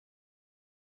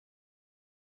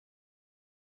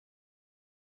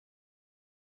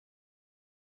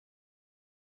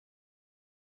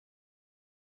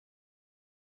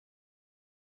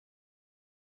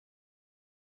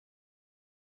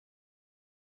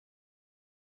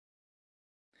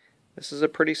This is a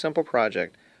pretty simple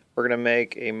project. We're going to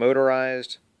make a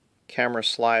motorized camera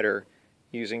slider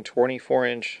using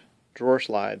 24-inch drawer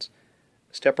slides.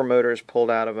 Stepper motor is pulled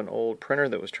out of an old printer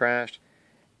that was trashed,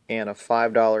 and a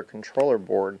 $5 controller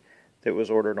board that was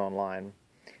ordered online.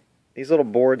 These little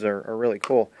boards are really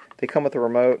cool. They come with a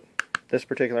remote. This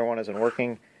particular one isn't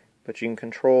working, but you can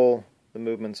control the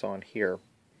movements on here.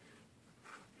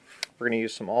 We're going to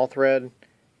use some all thread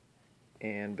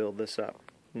and build this up.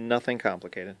 Nothing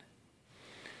complicated.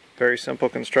 Very simple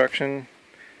construction.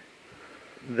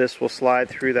 This will slide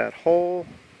through that hole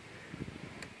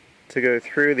to go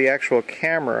through the actual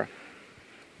camera.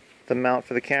 The mount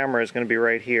for the camera is going to be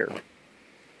right here.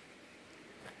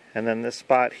 And then this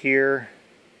spot here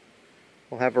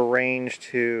will have a range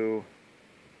to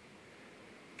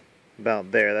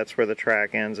about there. That's where the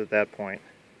track ends at that point.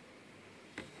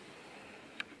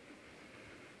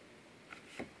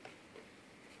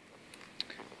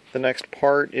 The next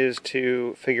part is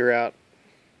to figure out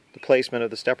the placement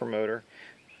of the stepper motor.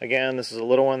 Again, this is a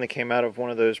little one that came out of one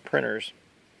of those printers.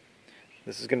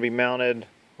 This is going to be mounted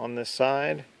on this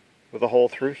side with a hole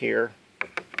through here.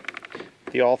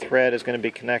 The all thread is going to be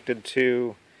connected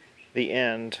to the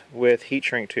end with heat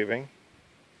shrink tubing.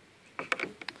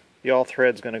 The all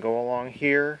thread is going to go along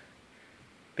here,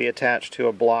 be attached to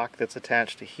a block that's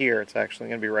attached to here. It's actually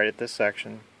going to be right at this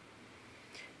section.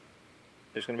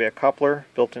 There's going to be a coupler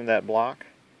built into that block.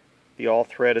 The all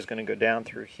thread is going to go down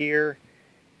through here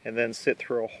and then sit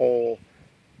through a hole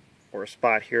or a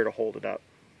spot here to hold it up.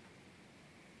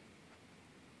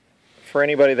 For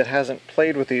anybody that hasn't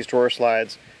played with these drawer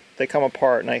slides, they come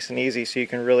apart nice and easy, so you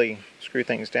can really screw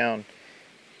things down.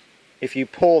 If you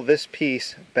pull this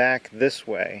piece back this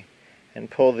way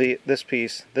and pull this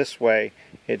piece this way,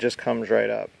 it just comes right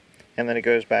up. And then it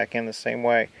goes back in the same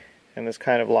way, and this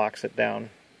kind of locks it down.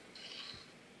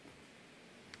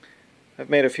 I've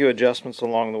made a few adjustments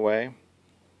along the way.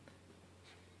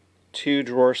 2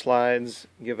 drawer slides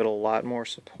give it a lot more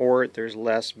support. There's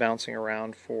less bouncing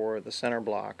around for the center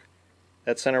block.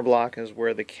 That center block is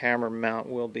where the camera mount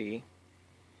will be.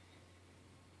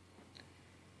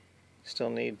 Still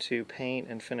need to paint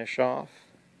and finish off.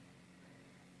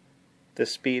 The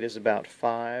speed is about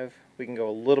 5. We can go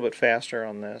a little bit faster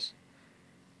on this.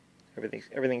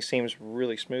 Everything seems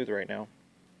really smooth right now.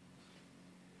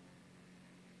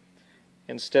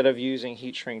 Instead of using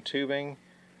heat shrink tubing,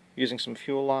 using some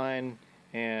fuel line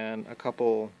and a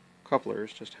couple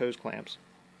couplers, just hose clamps.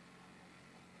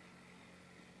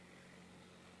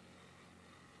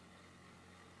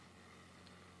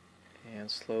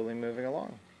 And slowly moving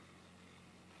along.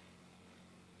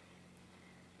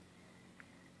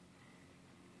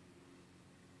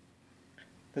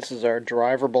 This is our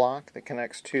driver block that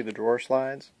connects to the drawer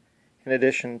slides, in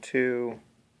addition to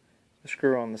the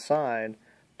screw on the side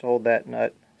to hold that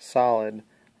nut solid.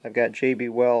 I've got JB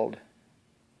Weld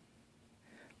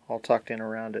all tucked in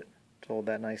around it to hold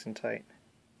that nice and tight.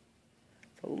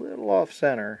 It's a little off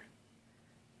center,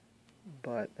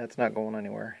 but that's not going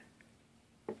anywhere.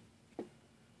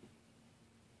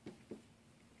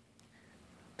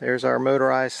 There's our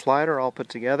motorized slider all put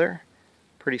together.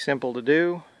 Pretty simple to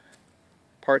do.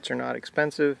 Parts are not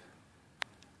expensive.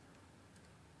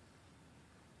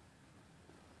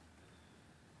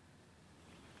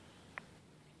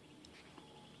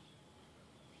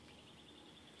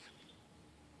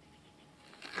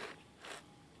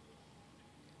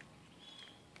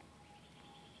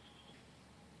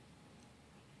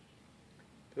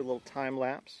 Do a little time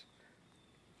lapse.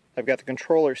 I've got the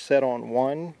controller set on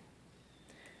 1,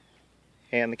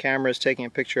 and the camera is taking a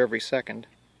picture every second.